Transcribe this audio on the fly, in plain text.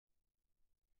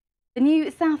The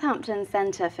new Southampton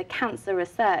Centre for Cancer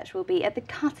Research will be at the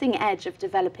cutting edge of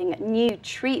developing new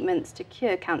treatments to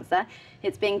cure cancer.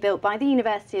 It's being built by the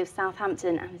University of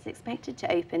Southampton and is expected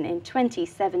to open in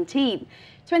 2017.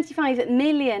 £25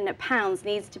 million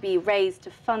needs to be raised to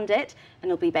fund it,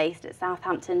 and it'll be based at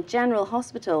Southampton General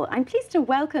Hospital. I'm pleased to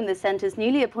welcome the centre's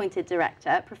newly appointed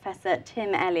director, Professor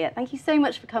Tim Elliott. Thank you so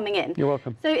much for coming in. You're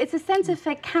welcome. So it's a Centre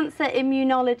for Cancer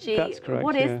Immunology. That's correct.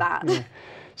 What is that? Yeah.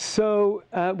 So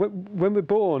when we're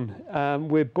born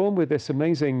with this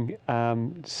amazing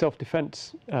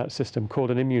self-defense system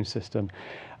called an immune system,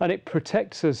 and it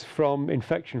protects us from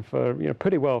infection for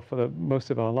pretty well for most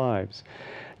of our lives.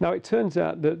 Now it turns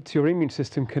out that your immune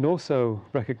system can also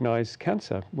recognize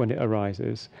cancer when it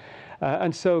arises,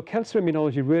 and so cancer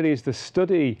immunology really is the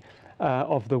study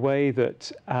of the way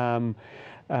that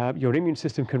your immune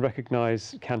system can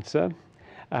recognize cancer.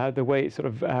 The way it sort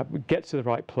of gets to the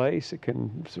right place, it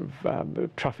can sort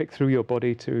of traffic through your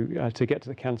body to get to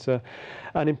the cancer.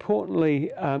 And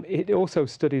importantly, it also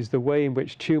studies the way in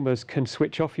which tumours can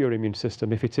switch off your immune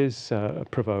system if it is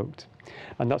provoked.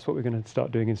 And that's what we're going to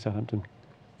start doing in Southampton.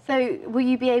 So will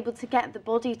you be able to get the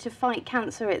body to fight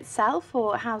cancer itself,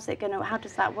 or how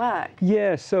does that work?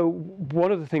 Yeah, so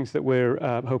one of the things that we're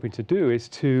hoping to do is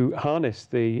to harness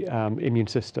the immune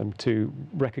system to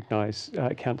recognise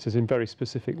cancers in very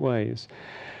specific ways.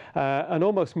 And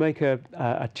almost make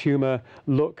a tumour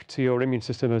look to your immune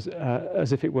system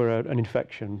as if it were an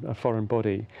infection, a foreign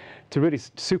body, to really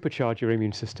supercharge your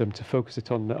immune system to focus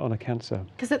it on a cancer.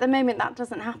 Because at the moment that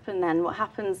doesn't happen then. What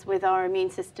happens with our immune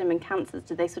system and cancers?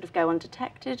 Do they sort of go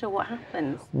undetected, or what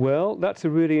happens? Well, that's a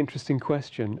really interesting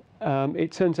question.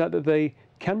 It turns out that they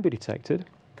can be detected.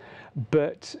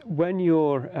 But when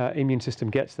your immune system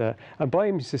gets there, and by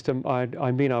immune system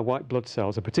I mean our white blood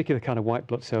cells, a particular kind of white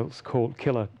blood cells called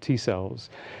killer T cells,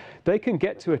 they can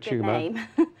get to a tumour,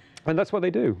 and that's what they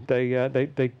do. They're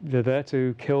there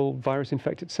to kill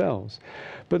virus-infected cells.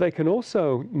 But they can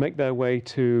also make their way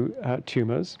to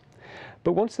tumours.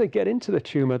 But once they get into the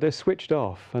tumour, they're switched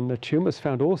off, and the tumour's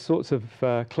found all sorts of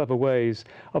clever ways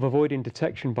of avoiding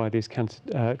detection by these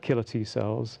killer T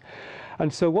cells.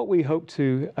 And so what we hope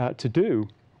to do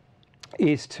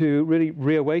is to really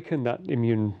reawaken that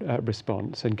immune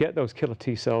response and get those killer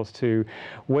T cells to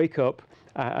wake up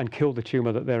and kill the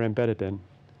tumour that they're embedded in.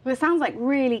 Well, it sounds like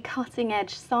really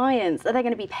cutting-edge science. Are there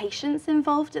going to be patients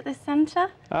involved at this centre?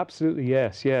 Absolutely,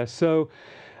 yes. Yeah. So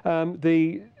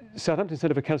the Southampton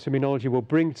Centre for Cancer Immunology will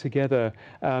bring together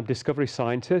discovery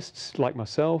scientists like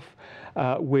myself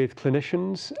with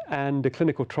clinicians and a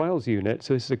clinical trials unit.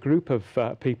 So this is a group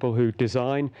of people who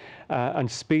design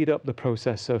and speed up the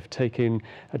process of taking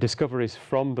discoveries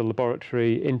from the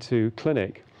laboratory into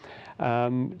clinic.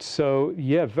 So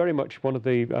yeah, very much one of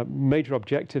the major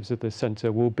objectives of the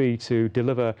centre will be to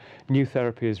deliver new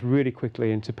therapies really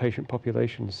quickly into patient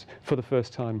populations for the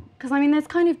first time. Because I mean, there's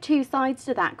kind of two sides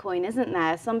to that coin, isn't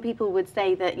there? Some people would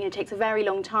say that it takes a very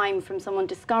long time from someone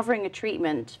discovering a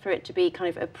treatment for it to be kind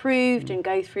of approved and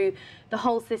go through the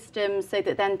whole system so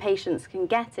that then patients can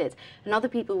get it. And other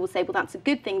people will say, well, that's a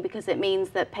good thing because it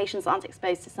means that patients aren't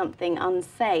exposed to something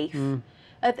unsafe.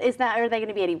 Are there going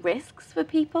to be any risks for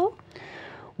people?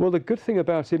 Well, the good thing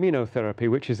about immunotherapy,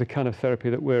 which is the kind of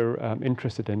therapy that we're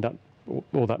interested in,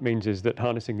 all that means is that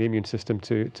harnessing the immune system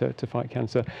to fight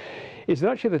cancer, is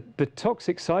that actually the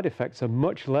toxic side effects are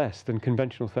much less than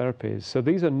conventional therapies. So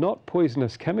these are not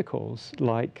poisonous chemicals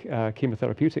like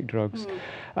chemotherapeutic drugs.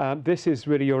 This is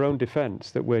really your own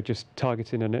defense that we're just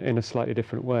targeting in a slightly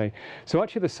different way. So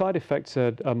actually the side effects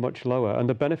are much lower, and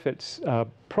the benefits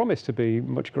promise to be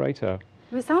much greater.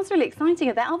 Well, it sounds really exciting.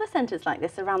 Are there other centres like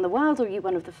this around the world, or are you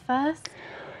one of the first?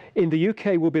 In the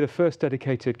UK, we'll be the first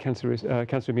dedicated cancer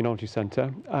immunology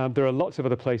centre. There are lots of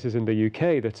other places in the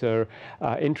UK that are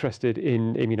interested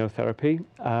in immunotherapy,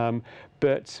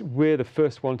 but we're the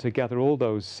first one to gather all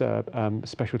those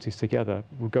specialties together.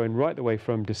 We're going right the way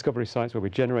from discovery science, where we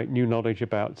generate new knowledge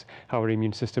about how our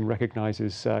immune system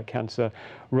recognises cancer,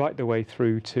 right the way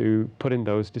through to putting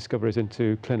those discoveries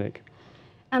into clinic.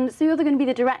 And so you're going to be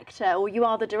the director, or you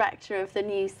are the director of the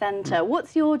new centre.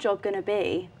 What's your job going to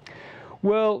be?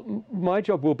 Well, my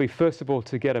job will be, first of all,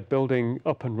 to get a building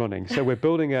up and running. So we're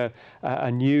building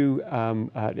a new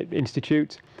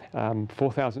institute,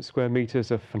 4,000 square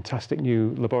metres of fantastic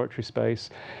new laboratory space.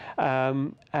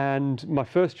 And my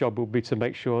first job will be to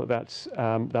make sure that's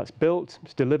built,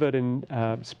 it's delivered in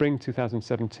spring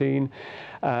 2017,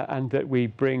 and that we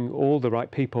bring all the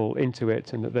right people into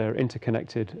it and that they're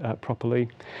interconnected properly.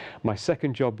 My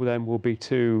second job then will be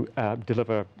to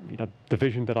deliver the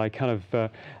vision that I kind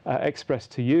of expressed express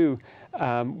to you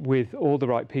with all the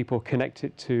right people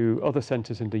connected to other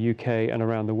centres in the UK and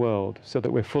around the world, so that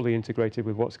we're fully integrated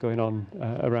with what's going on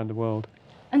around the world.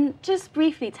 And just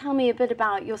briefly, tell me a bit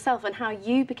about yourself and how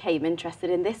you became interested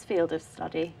in this field of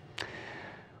study.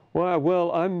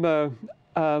 Well, I'm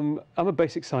a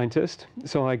basic scientist,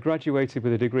 so I graduated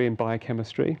with a degree in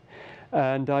biochemistry,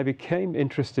 and I became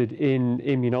interested in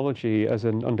immunology as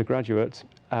an undergraduate,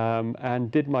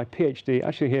 and did my PhD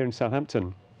actually here in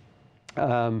Southampton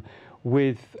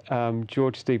with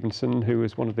George Stevenson, who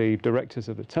was one of the directors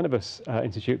of the Tenebris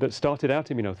Institute that started out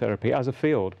immunotherapy as a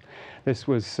field. This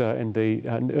was in the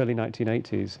early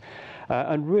 1980s.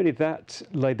 And really that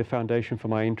laid the foundation for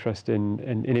my interest in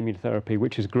immunotherapy,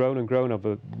 which has grown and grown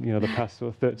over the past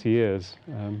sort of 30 years.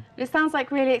 It sounds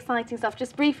like really exciting stuff.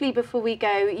 Just briefly before we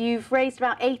go, you've raised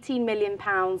about £18 million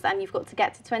and you've got to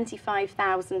get to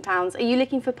 £25,000. Are you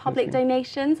looking for public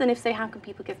donations? And if so, how can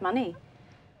people give money?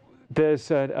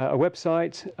 There's a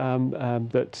website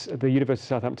that the University of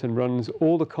Southampton runs.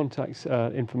 All the contact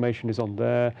information is on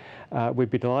there. We'd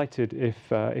be delighted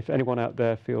if anyone out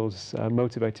there feels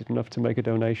motivated enough to make a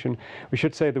donation. We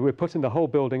should say that we're putting the whole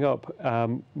building up,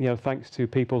 thanks to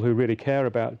people who really care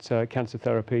about cancer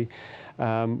therapy.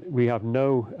 We have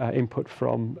no input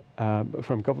from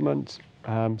government,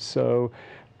 so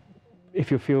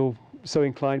if you feel so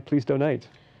inclined, please donate.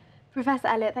 Professor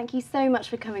Elliott, thank you so much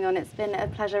for coming on. It's been a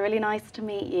pleasure, really nice to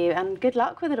meet you, and good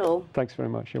luck with it all. Thanks very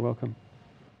much, you're welcome.